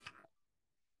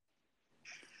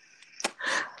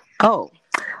Oh,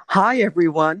 hi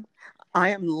everyone. I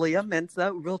am Leah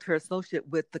Mensa, Realtor Associate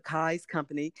with the Kai's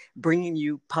Company, bringing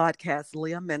you podcast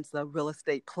Leah Mensa Real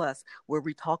Estate Plus, where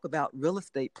we talk about real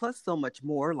estate plus so much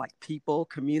more like people,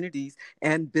 communities,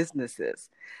 and businesses.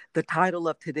 The title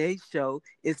of today's show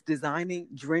is Designing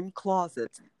Dream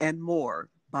Closets and More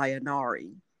by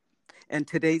Anari. And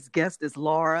today's guest is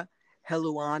Laura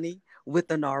Heluani with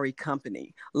the Nari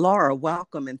Company. Laura,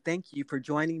 welcome and thank you for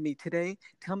joining me today.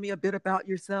 Tell me a bit about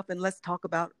yourself and let's talk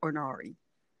about Onari.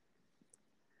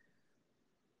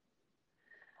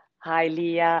 Hi,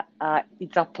 Leah.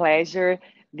 It's a pleasure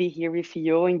be here with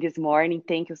you in this morning.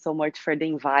 Thank you so much for the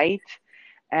invite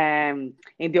and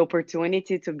the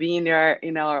opportunity to be in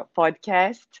our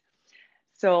podcast.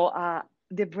 So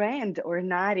the brand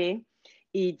Ornare,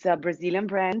 it's a Brazilian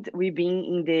brand. We've been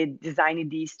in the design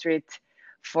district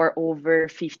for over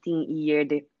 15 years.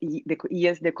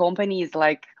 The company is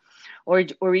like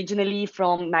originally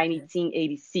from Yes.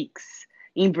 1986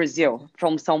 in Brazil,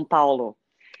 from São Paulo,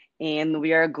 and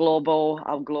we are a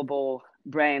global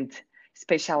brand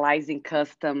specializing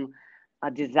custom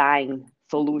design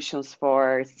solutions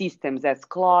for systems as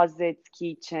closets,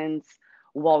 kitchens,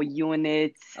 wall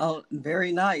units. Oh,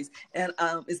 very nice. And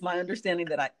it's my understanding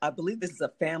that I believe this is a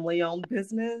family owned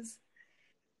business.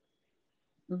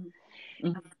 Mhm.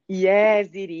 Mhm. Yes,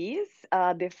 it is.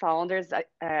 The founders,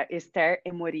 Esther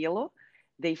and Murilo,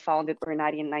 they founded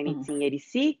Ornari in Mhm.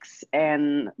 1986,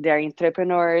 and they're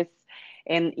entrepreneurs.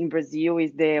 And in Brazil,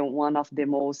 is the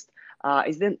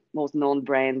most known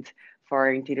brand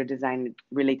for interior design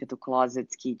related to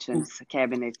closets, kitchens,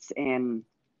 cabinets, and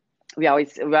we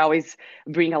always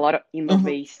bring a lot of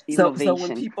Mhm. So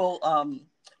when innovation. people,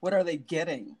 what are they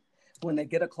getting when they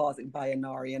get a closet by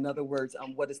Inari? In other words,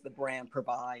 what does the brand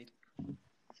provide?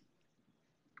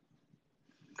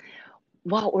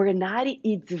 Wow, Ornati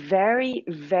is very,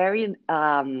 very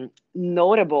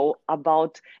notable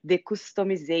about the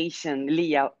customization,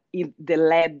 Leah, in the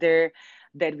leather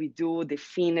that we do, the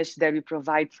finish that we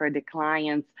provide for the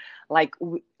clients.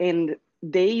 And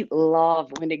they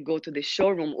love when they go to the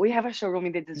showroom. We have a showroom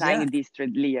in the design Yes,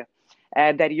 district, Leah,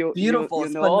 that you you beautiful. you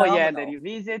It's know, yeah, that phenomenal. you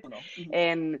visit, Mhm.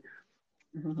 and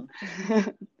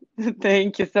Mhm.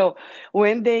 thank you. So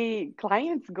when the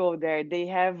clients go there, they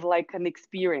have like an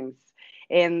experience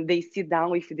and they sit down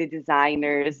with the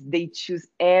designers. They choose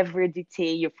every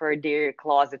detail for their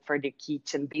closet, for their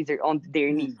kitchen based on their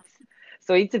Mhm. needs.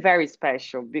 So it's very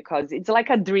special because it's like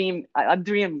a dream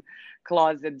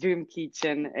closet, dream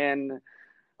kitchen, and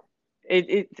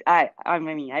I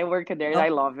mean I work there, Oh, I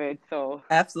love it. So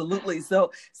absolutely.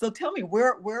 So tell me,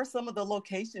 where are some of the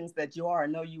locations that you are? I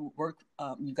know you work.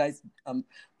 You guys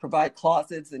provide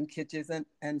closets and kitchens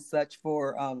and such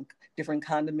for different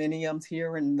condominiums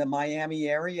here in the Miami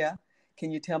area.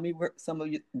 Can you tell me where some of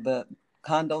the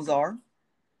condos are?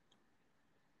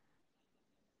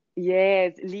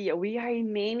 yes, Leah, we are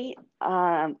in many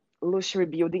luxury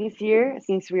buildings here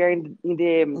since we are in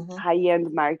the Mm-hmm.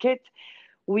 high-end market.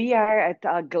 We are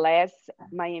at Glass,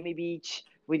 Miami Beach.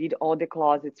 We did all the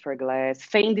closets for Glass.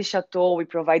 Fendi Chateau, we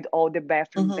provide all the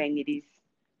bathroom Mm-hmm. vanities.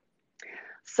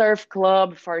 Surf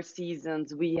Club, Four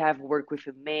Seasons, we have worked with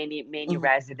many, many Mm-hmm.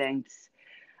 residents.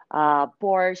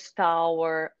 Porsche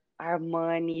Tower,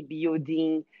 Armani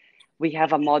Building, we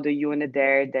have a model unit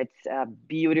there that's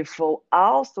beautiful.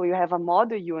 Also, you have a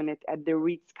model unit at the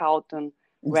Ritz-Carlton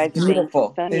It's residence in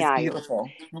beautiful. Sunny It's Isles,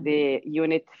 beautiful. Mm-hmm. the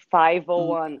unit Mm-hmm.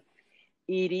 501.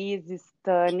 It is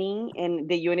stunning, and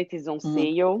the unit is on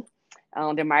sale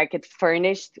on the market,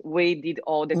 furnished. We did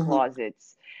all the Mm-hmm.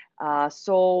 closets.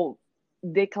 So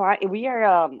the client, we are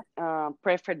a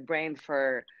preferred brand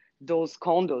for those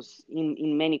condos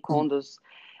in many Mm-hmm. condos.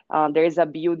 There is a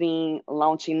building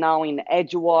launching now in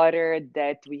Edgewater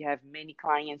that we have many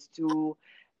clients to.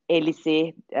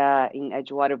 Elysee in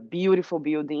Edgewater, beautiful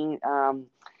building.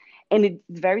 And it's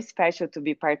very special to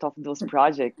be part of those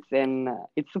projects, and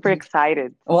it's super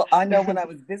excited. Well, I know when I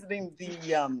was visiting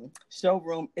the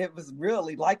showroom, it was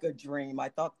really like a dream. I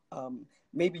thought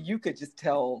maybe you could just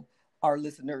tell our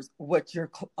listeners what your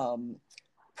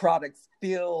products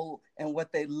feel and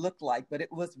what they look like, but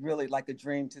it was really like a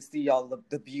dream to see all of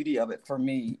the beauty of it for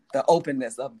me, the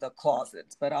openness of the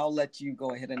closets. But I'll let you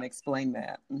go ahead and explain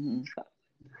that. Hmm.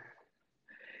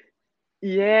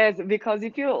 Yes, because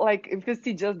if you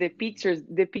see just the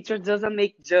picture doesn't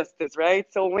make justice, right?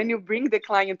 So when you bring the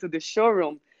client to the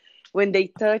showroom, when they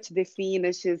touch the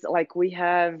finishes, like we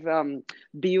have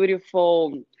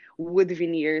beautiful wood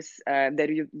veneers that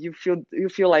you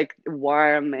feel like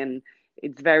warm, and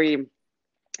it's very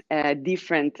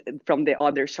different from the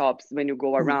other shops when you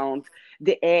go Hmm. around.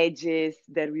 The edges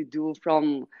that we do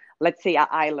from, let's say, an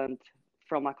island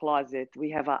from a closet. We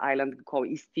have an island called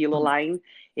Estilo line,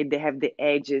 and they have the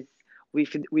edges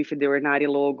with the Renati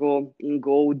logo in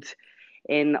gold,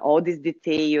 and all these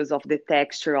details of the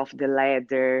texture of the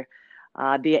leather,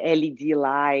 the LED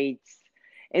lights,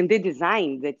 and the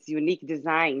design, that's unique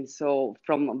design. So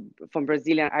from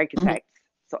Brazilian architects.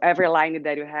 So every line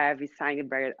that you have is signed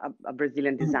by a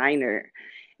Brazilian designer,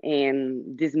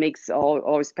 and this makes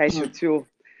all special too,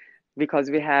 because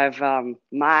we have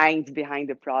mind behind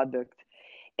the product.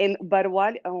 And but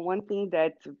one thing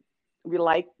that we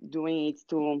like doing is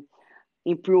to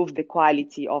improve the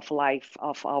quality of life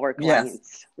of our Yes.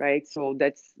 clients, right? So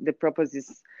that's the purpose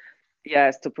is,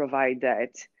 yes, to provide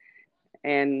that.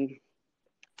 And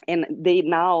they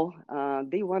now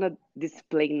they want to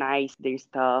display nice their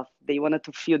stuff. They wanted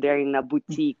to feel they're in a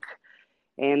boutique,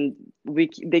 and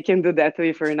they can do that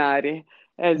with Renati,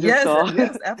 as you Yes, saw.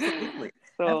 yes, absolutely.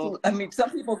 So Absolutely. I mean, some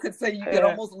people could say you could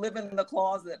almost live in the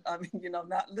closet. I mean,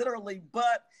 not literally,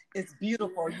 but it's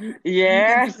beautiful. You can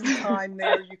yes. spend time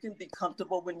there. You can be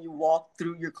comfortable when you walk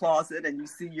through your closet and you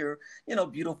see your,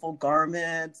 beautiful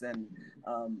garments and,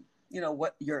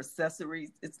 what your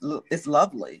accessories. It's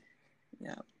lovely.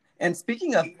 Yeah. And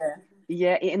speaking of that,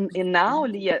 Yeah, and now,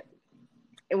 Leah,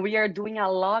 we are doing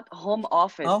a lot home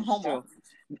office home too,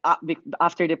 office.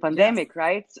 after the Yes. pandemic,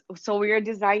 right? So we are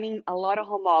designing a lot of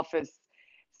home office,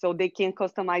 so they can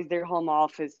customize their home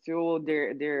office to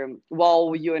their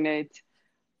wall unit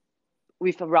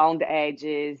with round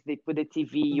edges. They put a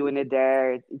TV unit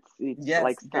there. It's Yes,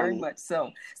 like very stunning. much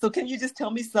so. So can you just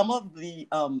tell me some of the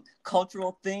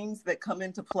cultural things that come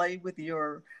into play with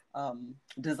your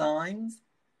designs?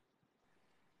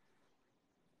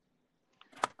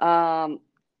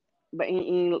 But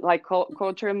in like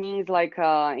culture means like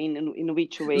in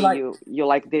which way Like, you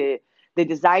like the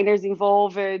designers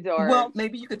involved, or well,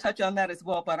 maybe you could touch on that as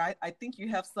well, but I think you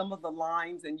have some of the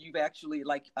lines and you've actually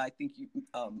I think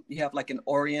you have like an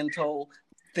Oriental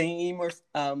theme or is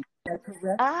that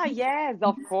correct? yes,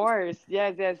 of course,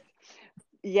 yes.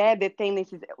 Yeah, the thing is,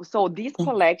 so this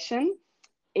collection,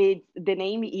 the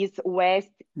name is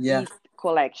West Yes. East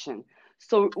Collection.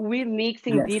 So we're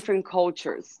mixing Yes. different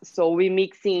cultures. So we're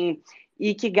mixing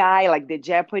Ikigai, like the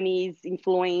Japanese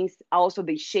influence, also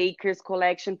the Shakers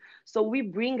collection. So we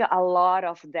bring a lot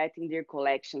of that in their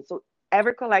collection. So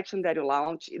every collection that you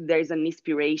launch, there's an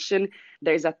inspiration,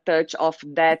 there's a touch of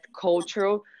that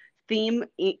cultural theme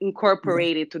Yes.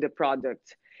 incorporated to the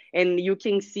product. And you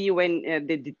can see when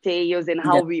the details and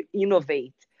how Yes. we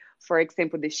innovate. For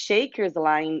example, the Shakers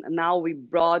line, now we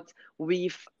brought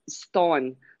with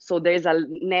stone. So there's a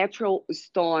natural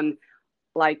stone,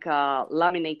 like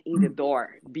laminate in the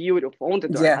door, beautiful, on the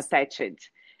door, Yes. attached.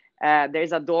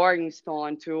 There's a door in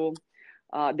stone too.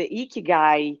 The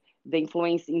Ikigai, the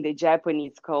influence in the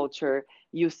Japanese culture,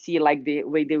 you see like the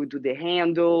way they would do the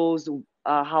handles,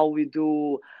 how we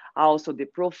do also the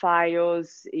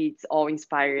profiles. It's all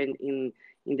inspired in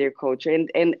their culture,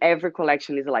 and every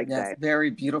collection is like Yes, that.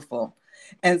 very beautiful.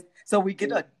 And so we get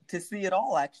to see it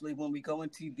all actually when we go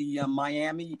into the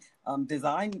Miami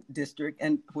Design District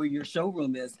and where your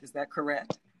showroom is. Is that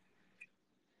correct?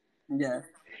 Yes.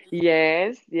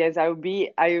 Yes, I will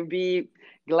be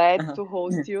glad Uh-huh. to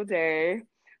host you there.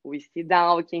 We sit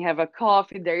down, we can have a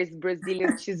coffee. There is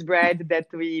Brazilian cheese bread that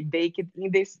we bake it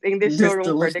in the Just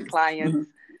showroom for the delicious. clients.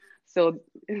 So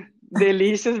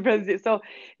delicious Brazil. So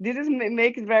this is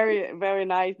makes very very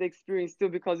nice the experience too,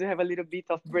 because you have a little bit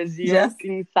of Yes. Brazil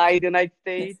inside the United Yes.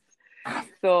 States.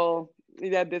 So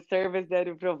yeah, the service that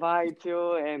you provide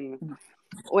too, and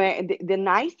when the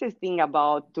nicest thing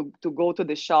about to go to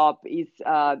the shop is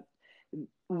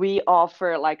we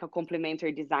offer like a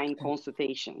complimentary design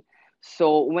consultation.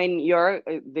 So when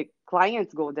the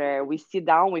clients go there, we sit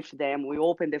down with them, we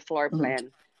open the floor Mhm.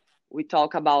 plan, we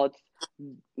talk about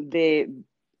the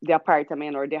the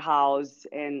apartment or the house,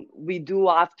 and we do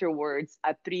afterwards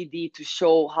a 3D to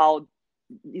show how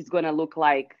it's gonna look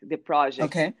like the project,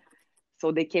 Okay.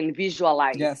 so they can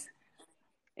visualize. Yes.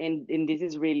 And this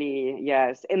is really,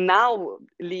 yes. And now,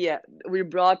 Leah, we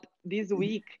brought this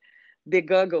week the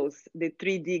goggles, the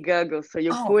 3D goggles. So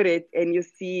you Oh, put it and you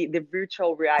see the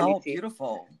virtual reality.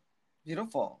 beautiful.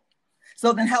 Beautiful.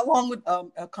 So then how long would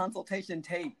a consultation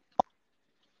take?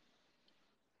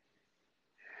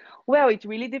 Well, it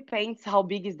really depends how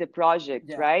big is the project,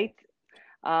 Yeah. right?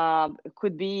 It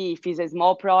could be if it's a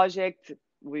small project,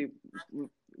 we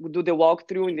do the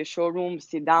walkthrough in the showroom,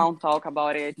 sit down, talk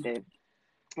about it,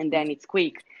 and then it's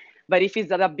quick. But if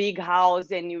it's at a big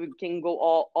house and you can go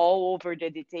all over the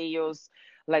details,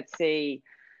 let's say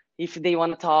if they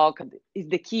want to talk, is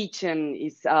the kitchen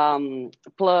is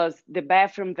plus the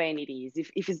bathroom vanities.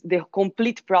 If it's the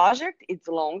complete project, it's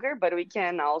longer, but we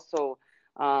can also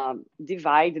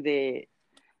divide the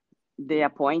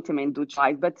appointment, do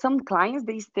twice. But some clients,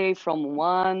 they stay from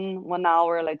 1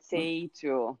 hour, let's say,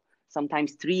 to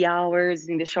sometimes 3 hours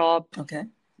in the shop. Okay.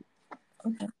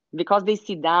 Because they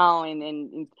sit down,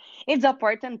 and it's an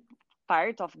important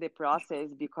part of the process,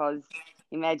 because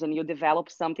imagine you develop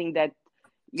something that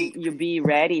you be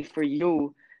ready for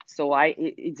you. So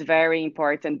it's very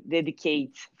important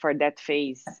dedicate for that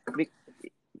phase,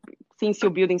 since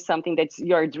you're building something that's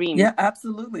your dream. Yeah,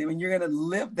 absolutely. I mean, you're going to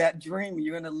live that dream.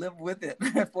 You're going to live with it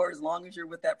for as long as you're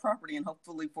with that property, and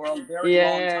hopefully for a very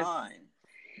long time.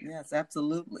 Yes,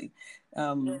 absolutely.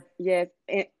 Yes.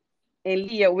 And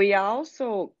Leah, we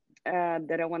also,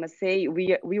 that I want to say,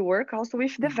 we work also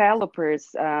with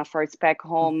developers for spec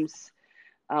homes.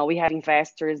 We have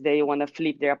investors, they want to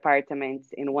flip their apartments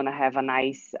and want to have a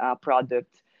nice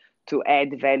product to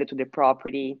add value to the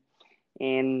property.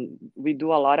 And we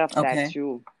do a lot of that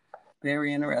too.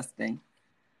 Very interesting.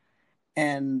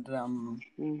 And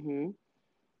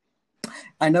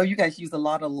I know you guys use a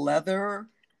lot of leather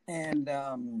and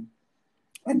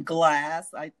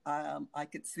glass. I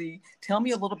could see. Tell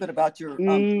me a little bit about your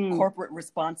corporate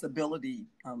responsibility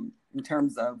in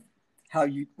terms of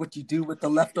what you do with the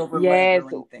leftover leather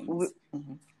and things.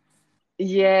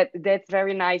 Yeah, that's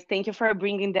very nice. Thank you for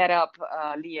bringing that up,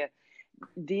 Leah.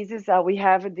 This is we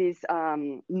have this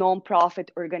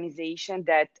non-profit organization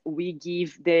that we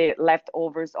give the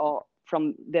leftovers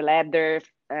from the leather,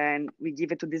 and we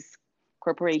give it to this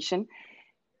corporation.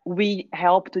 We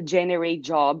help to generate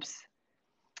jobs,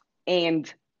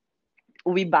 and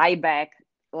we buy back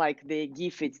like the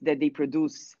gifts that they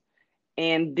produce.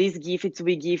 And these gifts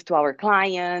we give to our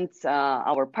clients,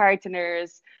 our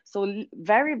partners. So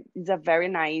it's a very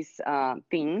nice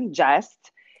thing,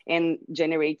 just, and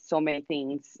generate so many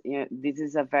things. This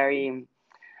is a very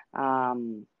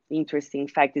interesting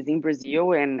fact. Is in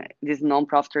Brazil, and this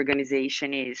non-profit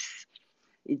organization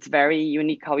it's very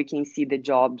unique how we can see the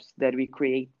jobs that we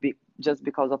create just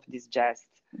because of this jest.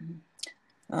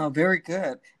 Oh, very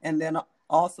good. And then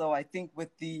also, I think with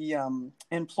the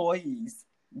employees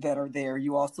that are there,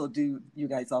 you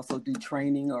guys also do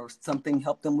training or something,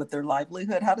 help them with their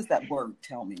livelihood. How does that work?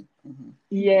 Tell me.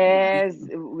 Yes,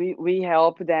 we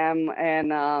help them.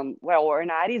 And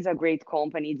Ornati is a great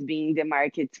company. It's been in the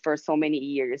market for so many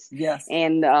years. Yes.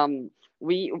 And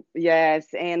in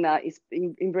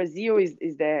Brazil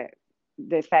is the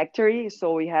factory.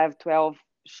 So we have 12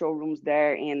 showrooms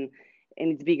there, and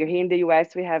it's bigger. Here in the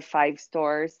US, we have 5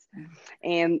 stores.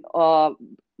 And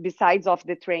besides of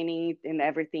the training and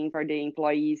everything for the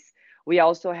employees, we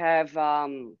also have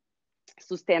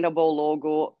sustainable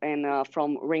logo, and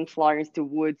from rainforest to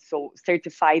wood, so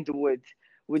certified wood.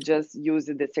 We just use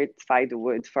the certified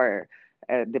wood for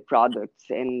the products,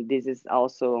 and this is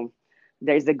also,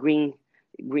 there's a green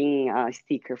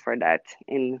sticker for that,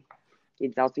 and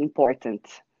it's also important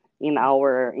in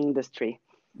our industry.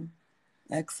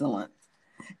 Excellent.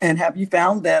 And have you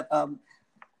found that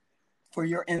for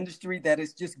your industry that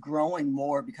it's just growing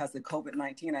more because of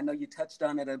COVID-19? I know you touched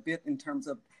on it a bit in terms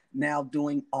of now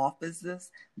doing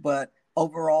offices, but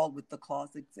overall with the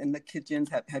closets and the kitchens,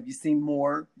 have you seen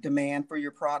more demand for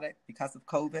your product because of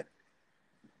COVID?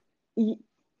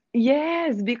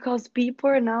 Yes, because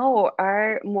people now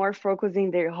are more focused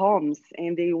in their homes,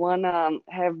 and they want to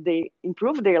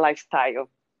improve their lifestyle.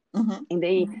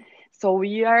 And so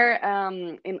we are,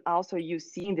 and also you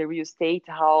see in the real estate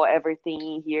how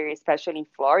everything here, especially in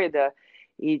Florida,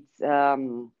 it's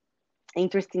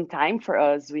interesting time for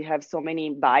us. We have so many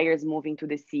buyers moving to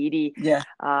the city. Yeah.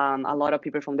 A lot of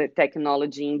people from the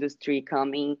technology industry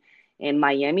coming, and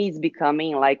Miami is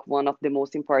becoming like one of the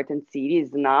most important cities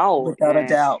now. Without a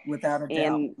doubt.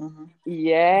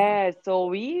 Yeah, so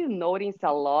we notice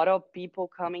a lot of people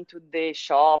coming to the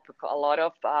shop, a lot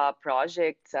of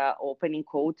projects opening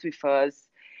codes with us,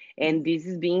 and this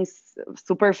is being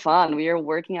super fun. We are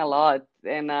working a lot,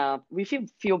 and we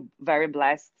feel very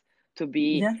blessed to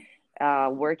be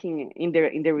working in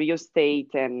the real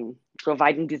estate and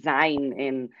providing design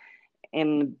and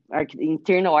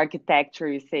internal architecture,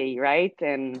 you say, right?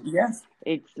 And yes,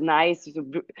 it's nice,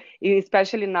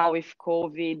 especially now with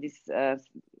COVID.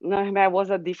 It was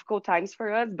a difficult times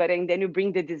for us, but and then you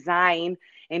bring the design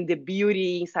and the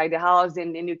beauty inside the house,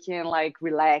 and then you can like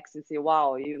relax and say,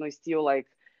 wow, still like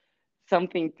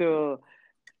something to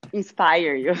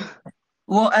inspire you.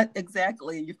 Well,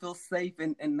 exactly. You feel safe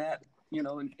in that,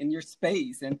 in your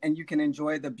space, and you can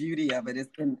enjoy the beauty of it.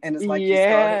 And it's like you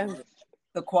started with.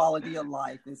 the quality of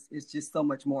life is just so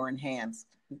much more enhanced.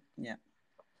 Yeah,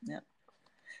 yeah.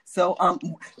 So,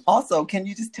 also, can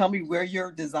you just tell me where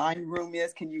your design room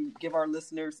is? Can you give our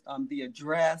listeners the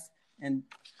address and?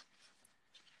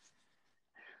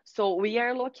 So we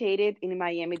are located in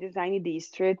Miami Design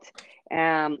District,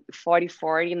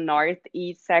 4040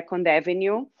 Northeast Second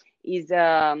Avenue is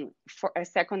for a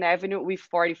Second Avenue with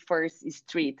 41st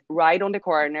Street, right on the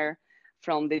corner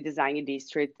from the Design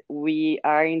District. We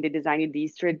are in the Design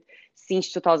District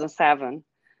since 2007.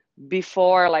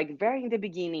 Before, like very in the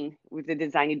beginning with the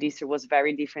Design District was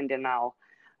very different than now.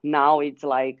 Now it's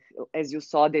like, as you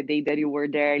saw the day that you were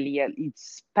there, Leah,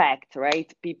 it's packed,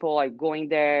 right? People are going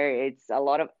there. It's a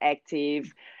lot of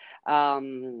active.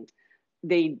 Um,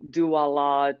 they do a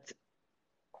lot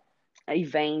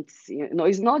events. You know,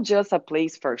 it's not just a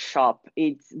place for shop.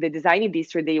 It's the Design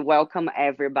District. They welcome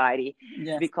everybody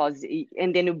Yes. because,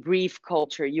 and then you breathe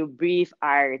culture, you breathe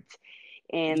art,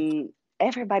 and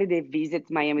everybody that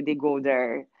visits Miami, they go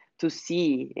there to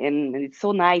see, and it's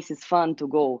so nice. It's fun to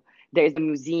go. There's a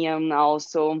museum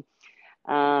also.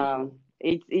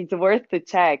 It's worth to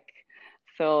check.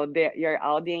 So your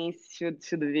audience should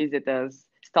visit us.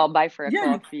 Stop by for a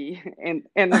Yeah. coffee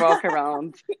and walk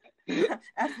around.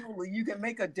 Absolutely. You can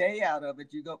make a day out of it.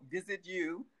 You go visit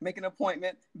you, make an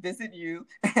appointment, visit you,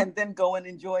 and then go and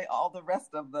enjoy all the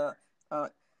rest of the uh,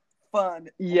 fun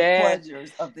and Yeah.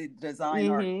 pleasures of the design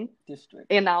art Hmm. district.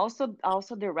 And also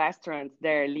the restaurants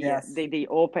there, Leah. Yes. They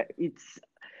open. It's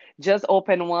just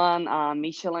open one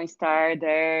Michelin star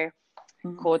there.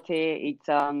 Mhm. Kote. It's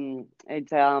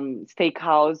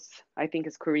steakhouse. I think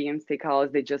it's Korean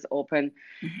steakhouse. They just opened,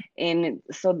 and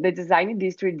so the design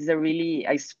district is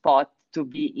a spot to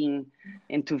be in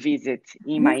and to visit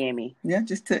in Yeah. Miami. Yeah,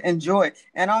 just to enjoy.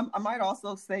 And I might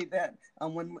also say that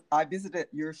when I visited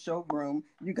your showroom,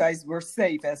 you guys were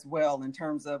safe as well in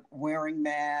terms of wearing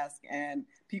masks and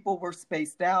people were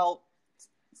spaced out.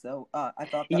 So I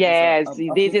thought that was Yes, a this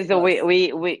big is the way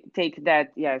plus. we take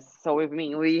that. Yes, so I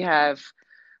mean we have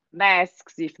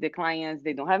masks if the clients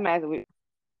they don't have masks.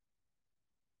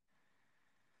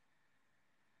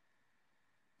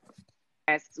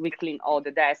 We clean all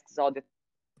the desks, all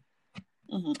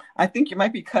Hmm. I think you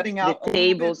might be cutting the out a little bit.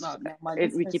 tables. No, no, my We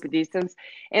listeners. keep a distance,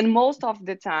 and most of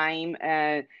the time,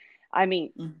 I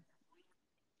mean, Mhm.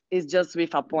 it's just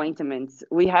with appointments.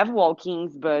 We have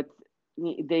walk-ins, but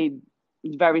they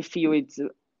very few.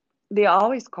 They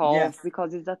always call Yes,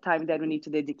 because it's a time that we need to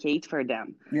dedicate for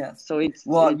them. yes. So Well, it's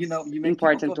you make people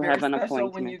important feel to very have an special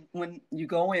appointment. when you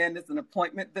go in. It's an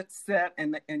appointment that's set,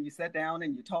 and you sit down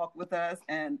and you talk with us,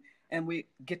 and we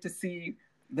get to see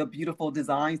the beautiful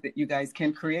designs that you guys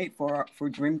can create for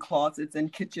dream closets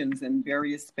and kitchens and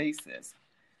various spaces.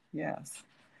 Yes.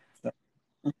 So,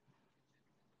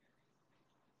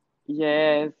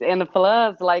 Yes, and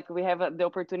plus, like we have the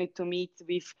opportunity to meet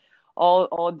with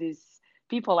all these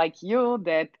people like you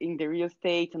that in the real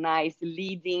estate, nice,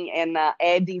 leading and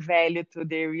adding value to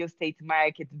the real estate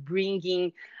market,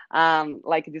 bringing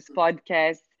like this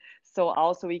podcast. So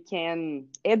also we can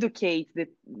educate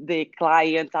the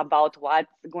client about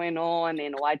what's going on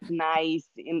and what's nice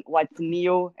and what's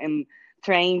new and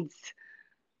trends.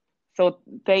 So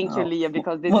thank you, oh, Leah,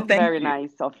 because this well, is thank very you.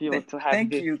 nice of you to have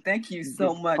Thank you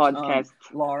so this much, podcast.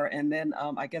 Laura. And then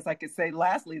I guess I could say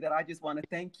lastly that I just want to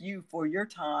thank you for your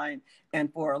time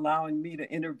and for allowing me to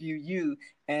interview you.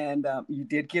 And you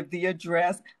did give the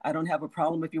address. I don't have a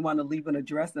problem if you want to leave an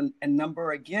address and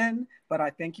number again, but I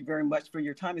thank you very much for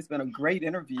your time. It's been a great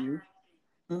interview.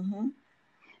 Mm-hmm.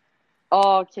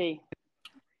 Okay.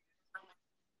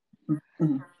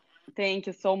 Mm-hmm. Thank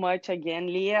you so much again,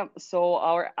 Leah. So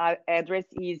our address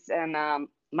is in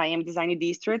Miami Design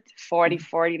District,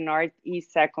 4040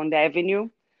 Northeast Second Avenue.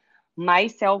 My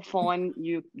cell phone,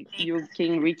 you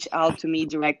can reach out to me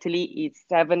directly. It's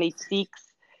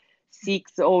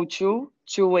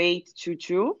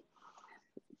 786-602-2822.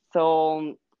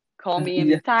 So call me Yeah,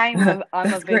 anytime. I'm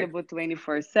that's great. available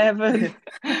 24/7.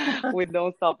 We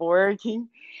don't stop working.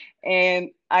 And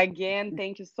again,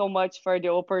 thank you so much for the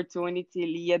opportunity,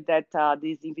 Leah, that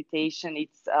this invitation.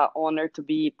 It's an honor to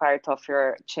be part of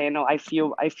your channel. I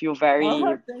feel very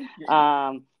Thank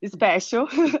you. special,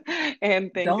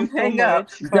 and thank you Don't so hang up.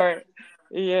 much for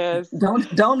yes. Don't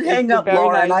It's hang a up, very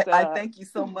Laura. And nice. I thank you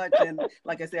so much. And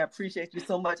like I say, I appreciate you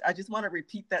so much. I just want to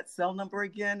repeat that cell number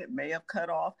again. It may have cut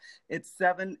off. It's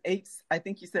 78. I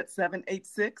think you said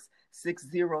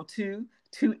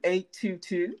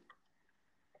 786-602-2822.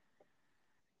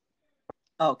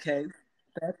 Okay.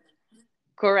 That's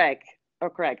Correct. Or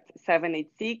correct.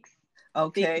 786.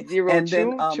 Okay. And then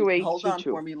 602 hold on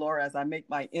for 2822. me, Laura, as I make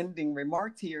my ending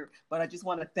remarks here. But I just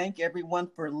want to thank everyone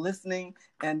for listening.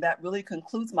 And that really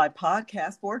concludes my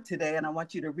podcast for today. And I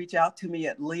want you to reach out to me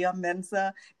at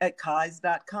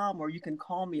leahmenza@kais.com, or you can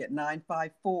call me at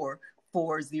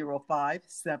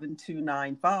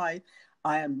 954-405-7295.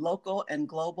 I am local and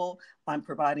global. I'm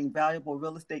providing valuable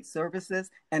real estate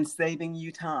services and saving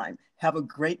you time. Have a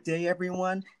great day,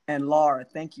 everyone. And Laura,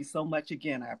 thank you so much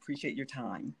again. I appreciate your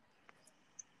time.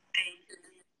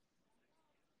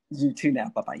 You too now.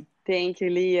 Bye-bye. Thank you,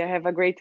 Leah. Have a great